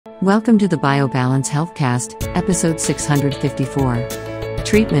Welcome to the BioBalance Healthcast, episode 654.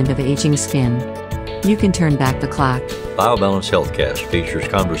 Treatment of aging skin. You can turn back the clock. BioBalance Healthcast features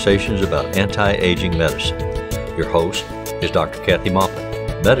conversations about anti-aging medicine. Your host is Dr. Kathy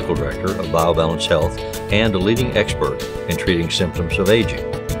Maupin, Medical Director of BioBalance Health and a leading expert in treating symptoms of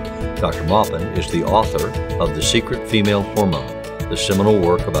aging. Dr. Maupin is the author of The Secret Female Hormone, the seminal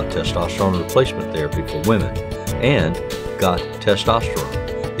work about testosterone replacement therapy for women, and Got Testosterone,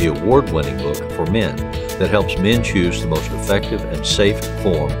 the award-winning book for men that helps men choose the most effective and safe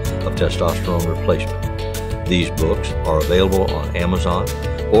form of testosterone replacement. These books are available on Amazon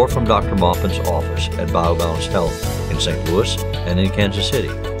or from Dr. Maupin's office at BioBalance Health in St. Louis and in Kansas City.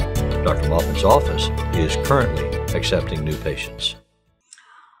 Dr. Maupin's office is currently accepting new patients.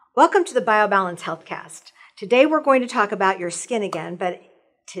 Welcome to the BioBalance Healthcast. Today we're going to talk about your skin again, but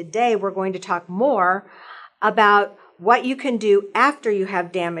today we're going to talk more about what you can do after you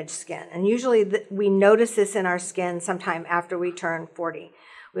have damaged skin. And usually we notice this in our skin sometime after we turn 40.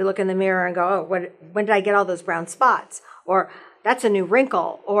 We look in the mirror and go, oh, when did I get all those brown spots? Or that's a new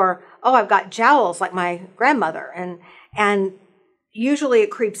wrinkle. Or, oh, I've got jowls like my grandmother. And usually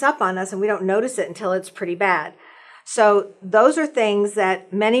it creeps up on us and we don't notice it until it's pretty bad. So those are things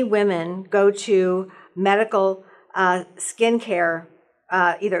that many women go to medical skincare,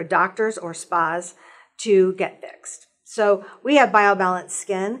 either doctors or spas, to get fixed. So we have BioBalance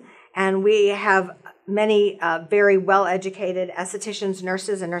Skin, and we have many very well-educated estheticians,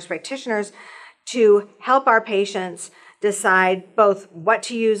 nurses, and nurse practitioners to help our patients decide both what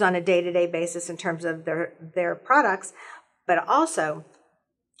to use on a day-to-day basis in terms of their products, but also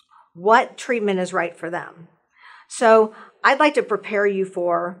what treatment is right for them. So I'd like to prepare you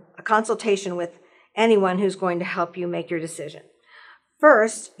for a consultation with anyone who's going to help you make your decision.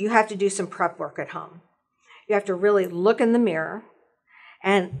 First, you have to do some prep work at home. You have to really look in the mirror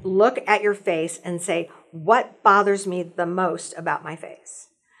and look at your face and say, what bothers me the most about my face?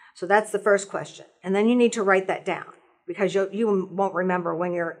 So that's the first question. And then you need to write that down because you won't remember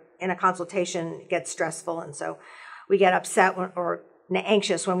when you're in a consultation, it gets stressful. And so we get upset or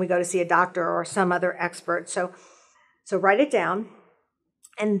anxious when we go to see a doctor or some other expert. So write it down.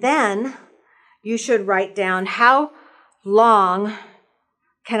 And then you should write down how long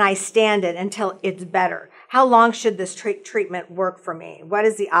can I stand it until it's better? How long should this treatment work for me? What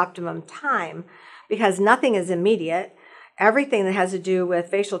is the optimum time? Because nothing is immediate. Everything that has to do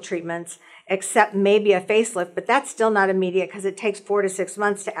with facial treatments, except maybe a facelift, but that's still not immediate because it takes 4 to 6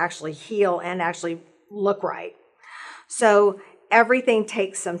 months to actually heal and actually look right. So everything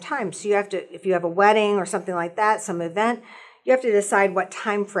takes some time. So you have to, if you have a wedding or something like that, some event, you have to decide what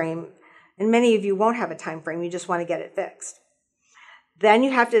time frame. And many of you won't have a time frame. You just want to get it fixed. Then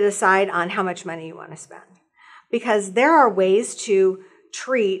you have to decide on how much money you want to spend. Because there are ways to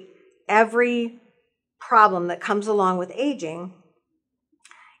treat every problem that comes along with aging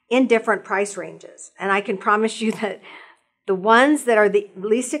in different price ranges. And I can promise you that the ones that are the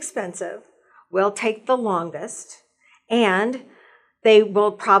least expensive will take the longest, and they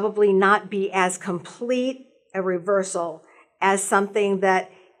will probably not be as complete a reversal as something that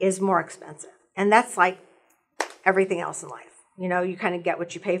is more expensive. And that's like everything else in life. You know, you kind of get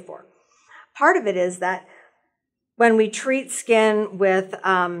what you pay for. Part of it is that when we treat skin with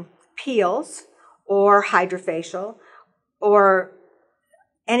peels or hydrofacial or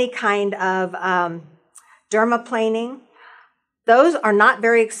any kind of dermaplaning, those are not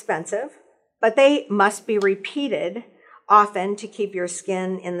very expensive, but they must be repeated often to keep your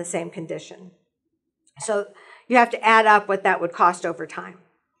skin in the same condition. So you have to add up what that would cost over time.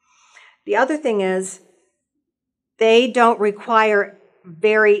 The other thing is they don't require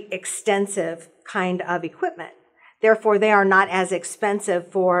very extensive kind of equipment. Therefore, they are not as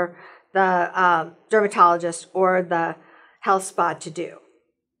expensive for the dermatologist or the health spa to do.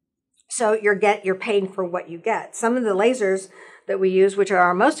 So you're paying for what you get. Some of the lasers that we use, which are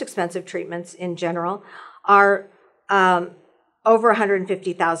our most expensive treatments in general, are over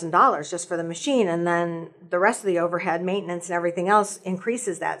 $150,000 just for the machine. And then the rest of the overhead, maintenance and everything else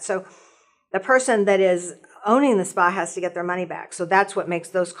increases that. So the person that is owning the spa has to get their money back. So that's what makes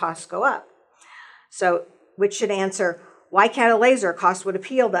those costs go up. So which should answer, why can't a laser cost what a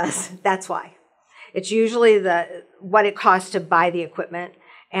peel does? That's why. It's usually what it costs to buy the equipment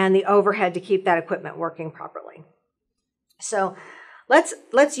and the overhead to keep that equipment working properly. So I'd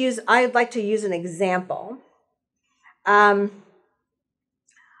like to use an example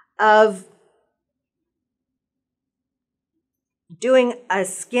of doing a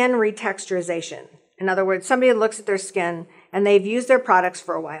skin retexturization. In other words, somebody looks at their skin and they've used their products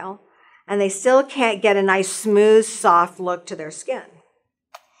for a while and they still can't get a nice, smooth, soft look to their skin.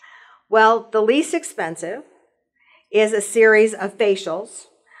 Well, the least expensive is a series of facials.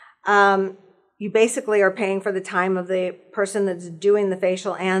 You basically are paying for the time of the person that's doing the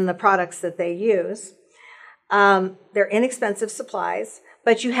facial and the products that they use. They're inexpensive supplies,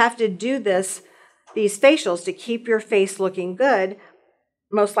 but you have to do these facials to keep your face looking good,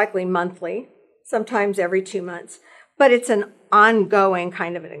 most likely monthly, sometimes every 2 months. But it's an ongoing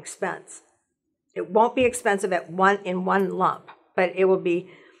kind of an expense. It won't be expensive in one lump, but it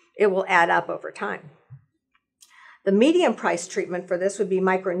will add up over time. The medium price treatment for this would be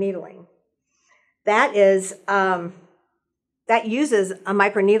microneedling. That uses a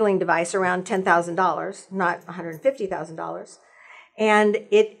microneedling device around $10,000, not $150,000, and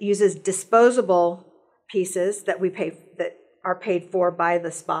it uses disposable pieces that are paid for by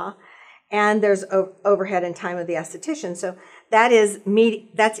the spa, and there's overhead and time of the esthetician. So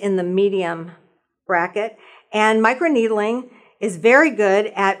that's in the medium bracket, and microneedling is very good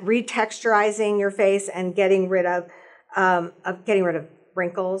at retexturizing your face and getting rid of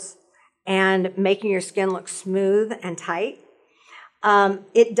wrinkles and making your skin look smooth and tight.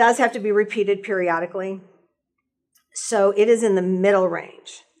 It does have to be repeated periodically. So it is in the middle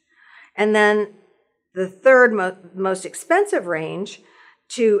range. And then the third most expensive range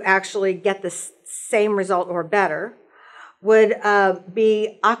to actually get the same result or better would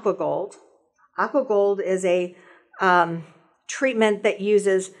be Aqua Gold. Aqua Gold is a treatment that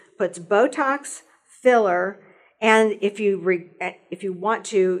puts Botox, filler, and if you want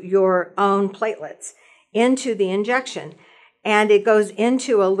to, your own platelets into the injection, and it goes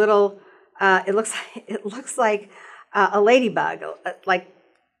into a little. It looks like a ladybug, like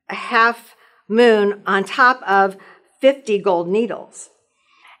a half moon on top of 50 gold needles,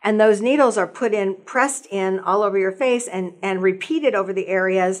 and those needles are pressed in all over your face and repeated over the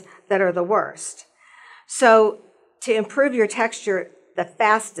areas that are the worst. So to improve your texture the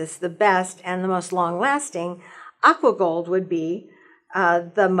fastest, the best, and the most long-lasting, Aqua Gold would be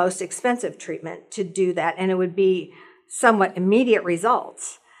the most expensive treatment to do that, and it would be somewhat immediate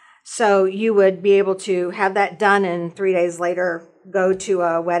results. So you would be able to have that done and 3 days later go to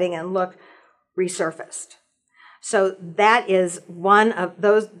a wedding and look resurfaced. So that is one of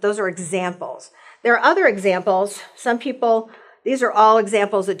those. Those are examples. There are other examples. These are all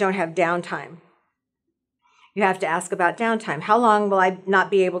examples that don't have downtime. You have to ask about downtime. How long will I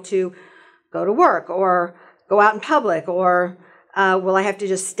not be able to go to work or go out in public, or will I have to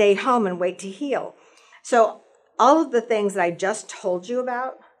just stay home and wait to heal? So all of the things that I just told you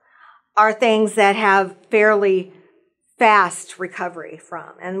about are things that have fairly fast recovery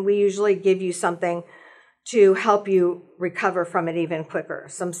from, and we usually give you something to help you recover from it even quicker,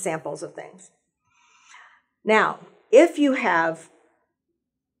 some samples of things. Now, if you have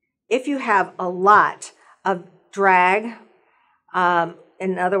a lot of drag,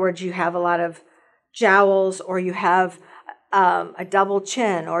 in other words, you have a lot of jowls, or you have a double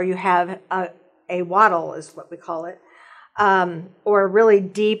chin, or you have a waddle is what we call it, or really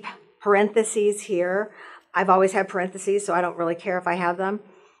deep parentheses here. I've always had parentheses, so I don't really care if I have them.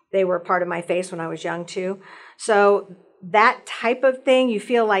 They were part of my face when I was young too. So that type of thing, you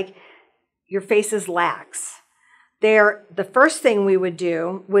feel like your face is lax. The first thing we would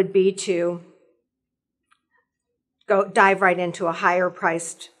do would be to dive right into a higher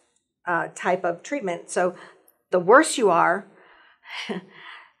priced type of treatment. So the worse you are,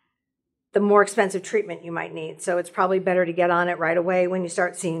 the more expensive treatment you might need. So it's probably better to get on it right away when you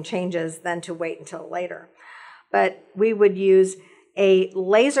start seeing changes than to wait until later. But we would use a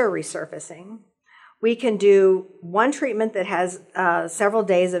laser resurfacing. We can do one treatment that has several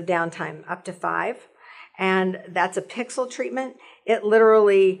days of downtime, up to 5, and that's a pixel treatment. It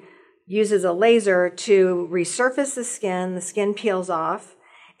literally uses a laser to resurface the skin peels off,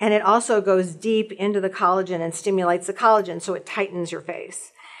 and it also goes deep into the collagen and stimulates the collagen, so it tightens your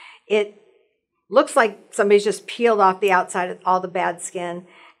face. It looks like somebody's just peeled off the outside of all the bad skin,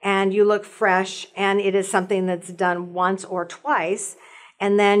 and you look fresh, and it is something that's done once or twice,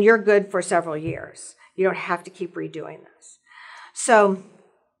 and then you're good for several years. You don't have to keep redoing this. So,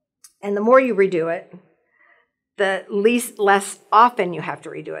 and the more you redo it, the less often you have to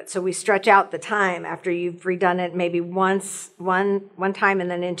redo it. So we stretch out the time after you've redone it maybe one time,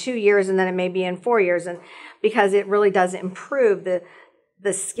 and then in 2 years, and then it may be in 4 years, and because it really does improve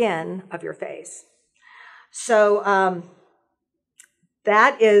the skin of your face. So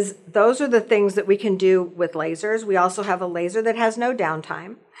those are the things that we can do with lasers. We also have a laser that has no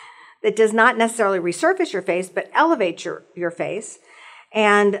downtime, that does not necessarily resurface your face, but elevates your face.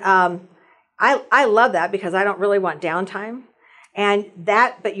 And I love that because I don't really want downtime.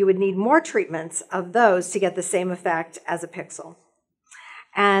 But you would need more treatments of those to get the same effect as a pixel.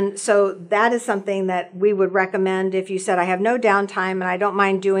 And so that is something that we would recommend if you said, I have no downtime and I don't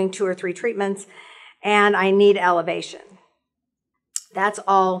mind doing 2 or 3 treatments and I need elevation. That's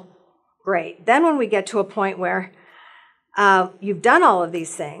all great. Then when we get to a point where you've done all of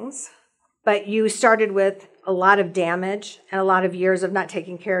these things, but you started with a lot of damage and a lot of years of not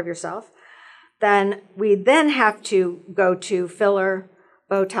taking care of yourself, then we then have to go to filler,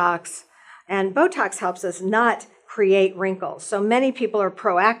 Botox, and Botox helps us not create wrinkles. So many people are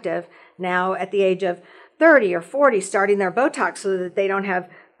proactive now at the age of 30 or 40 starting their Botox so that they don't have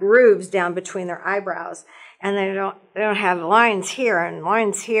grooves down between their eyebrows, and they don't have lines here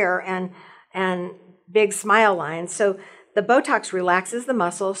and big smile lines. So the Botox relaxes the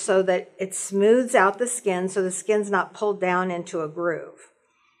muscle so that it smooths out the skin so the skin's not pulled down into a groove.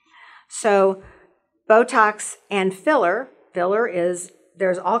 So Botox and filler is,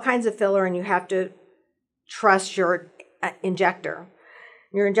 there's all kinds of filler and you have to trust your injector.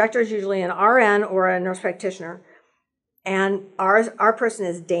 Your injector is usually an RN or a nurse practitioner. And our person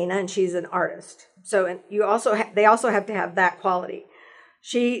is Dana, and she's an artist. So they also have to have that quality.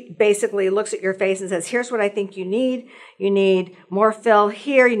 She basically looks at your face and says, here's what I think you need. You need more fill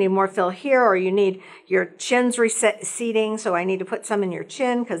here, you need more fill here, or you need your chin's receding, so I need to put some in your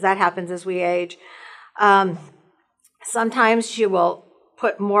chin because that happens as we age. Sometimes she will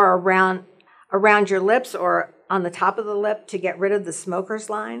put more around your lips or on the top of the lip to get rid of the smoker's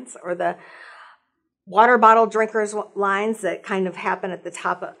lines or the water bottle drinkers lines that kind of happen at the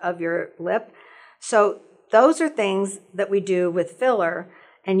top of your lip. So those are things that we do with filler,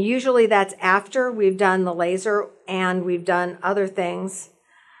 and usually that's after we've done the laser and we've done other things,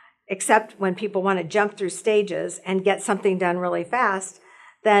 except when people want to jump through stages and get something done really fast,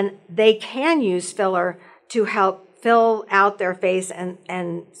 then they can use filler to help fill out their face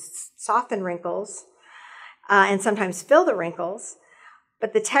and soften wrinkles and sometimes fill the wrinkles.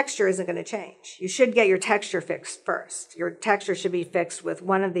 But the texture isn't going to change. You should get your texture fixed first. Your texture should be fixed with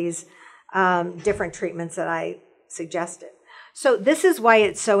one of these different treatments that I suggested. So this is why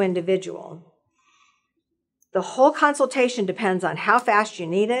it's so individual. The whole consultation depends on how fast you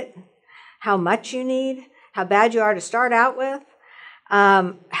need it, how much you need, how bad you are to start out with,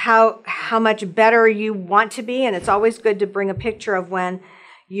 how much better you want to be. And it's always good to bring a picture of when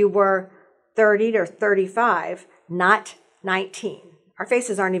you were 30 to 35, not 19. Our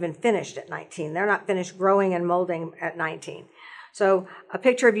faces aren't even finished at 19. They're not finished growing and molding at 19. So a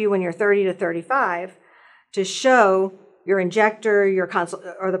picture of you when you're 30 to 35 to show your injector,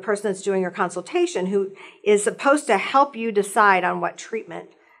 or the person that's doing your consultation who is supposed to help you decide on what treatment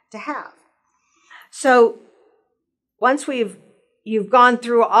to have. So once you've gone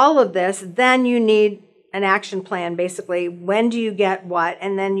through all of this, then you need an action plan, basically. When do you get what?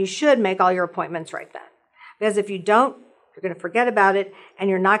 And then you should make all your appointments right then. Because if you don't, you're going to forget about it, and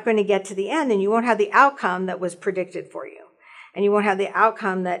you're not going to get to the end, and you won't have the outcome that was predicted for you. And you won't have the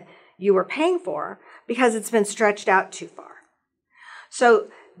outcome that you were paying for because it's been stretched out too far. So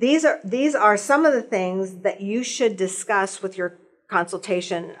these are some of the things that you should discuss with your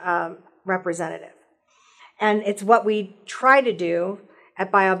consultation representative. And it's what we try to do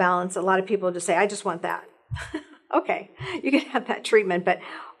at BioBalance. A lot of people just say, I just want that. Okay, you can have that treatment, but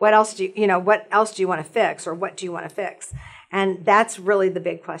what else do you want to fix, or what do you want to fix? And that's really the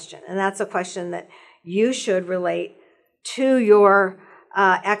big question. And that's a question that you should relate to your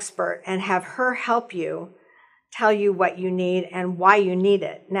expert and have her help you tell you what you need and why you need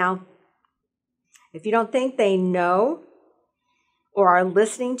it. Now, if you don't think they know or are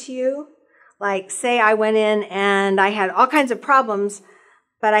listening to you, like say I went in and I had all kinds of problems,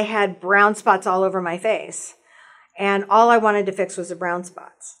 but I had brown spots all over my face, and all I wanted to fix was the brown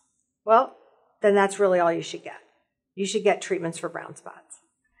spots. Well, then that's really all you should get. You should get treatments for brown spots.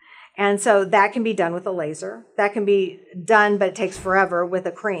 And so that can be done with a laser. That can be done, but it takes forever, with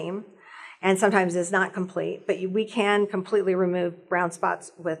a cream. And sometimes it's not complete, but we can completely remove brown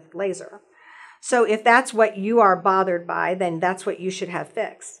spots with laser. So if that's what you are bothered by, then that's what you should have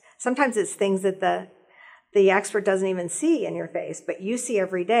fixed. Sometimes it's things that the expert doesn't even see in your face, but you see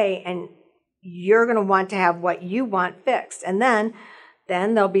every day, and you're going to want to have what you want fixed. And then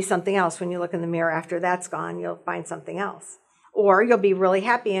there'll be something else. When you look in the mirror after that's gone, you'll find something else. Or you'll be really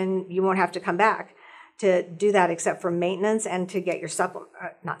happy and you won't have to come back to do that except for maintenance and to get your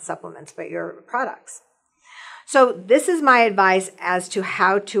not supplements, but your products. So this is my advice as to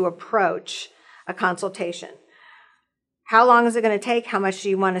how to approach a consultation. How long is it going to take? How much do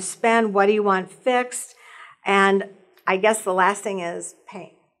you want to spend? What do you want fixed? And I guess the last thing is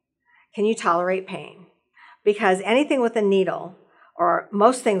pain. Can you tolerate pain? Because anything with a needle, or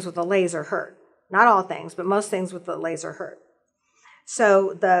most things with a laser, hurt. Not all things, but most things with the laser hurt.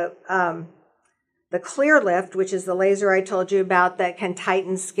 So the clear lift, which is the laser I told you about that can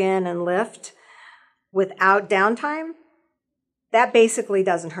tighten skin and lift without downtime, that basically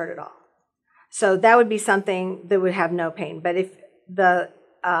doesn't hurt at all. So that would be something that would have no pain. But if the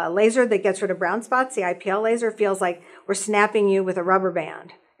laser that gets rid of brown spots, the IPL laser, feels like we're snapping you with a rubber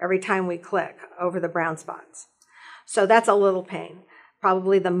band every time we click over the brown spots. So that's a little pain.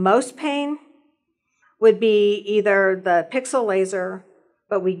 Probably the most pain would be either the pixel laser,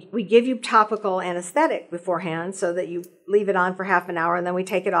 but we give you topical anesthetic beforehand so that you leave it on for half an hour and then we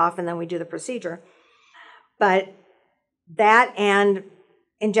take it off and then we do the procedure. But that and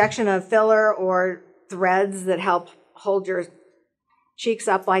injection of filler or threads that help hold your cheeks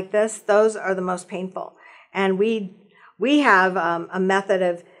up like this, those are the most painful. And we have a method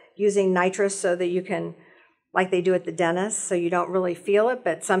of using nitrous so that you can, like they do at the dentist, so you don't really feel it.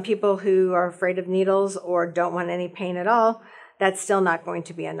 But some people who are afraid of needles or don't want any pain at all, that's still not going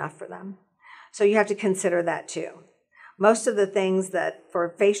to be enough for them. So you have to consider that too. Most of the things that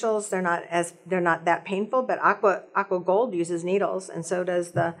for facials, they're not that painful, but Aqua Gold uses needles, and so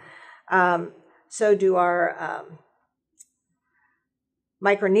does so do our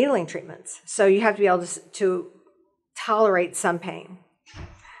microneedling treatments. So you have to be able to tolerate some pain.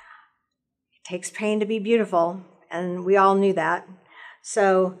 It takes pain to be beautiful, and we all knew that.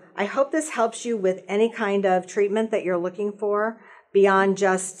 So I hope this helps you with any kind of treatment that you're looking for beyond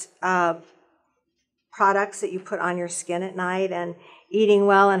just products that you put on your skin at night, and eating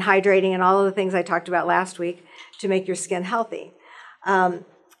well and hydrating and all of the things I talked about last week to make your skin healthy. And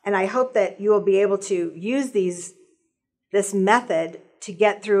I hope that you will be able to use this method to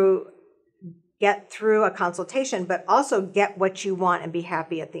get through a consultation, but also get what you want and be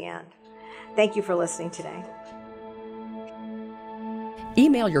happy at the end. Thank you for listening today.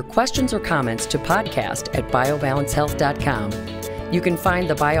 Email your questions or comments to podcast@biobalancehealth.com. You can find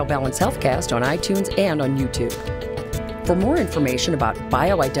the BioBalance Healthcast on iTunes and on YouTube. For more information about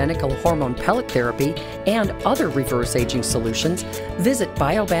bioidentical hormone pellet therapy and other reverse aging solutions, visit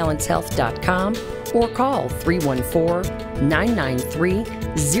biobalancehealth.com or call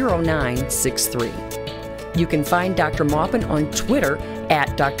 314-993-0963. You can find Dr. Maupin on Twitter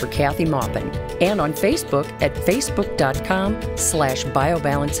 @Dr. Kathy Maupin and on Facebook at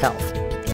facebook.com/biobalancehealth.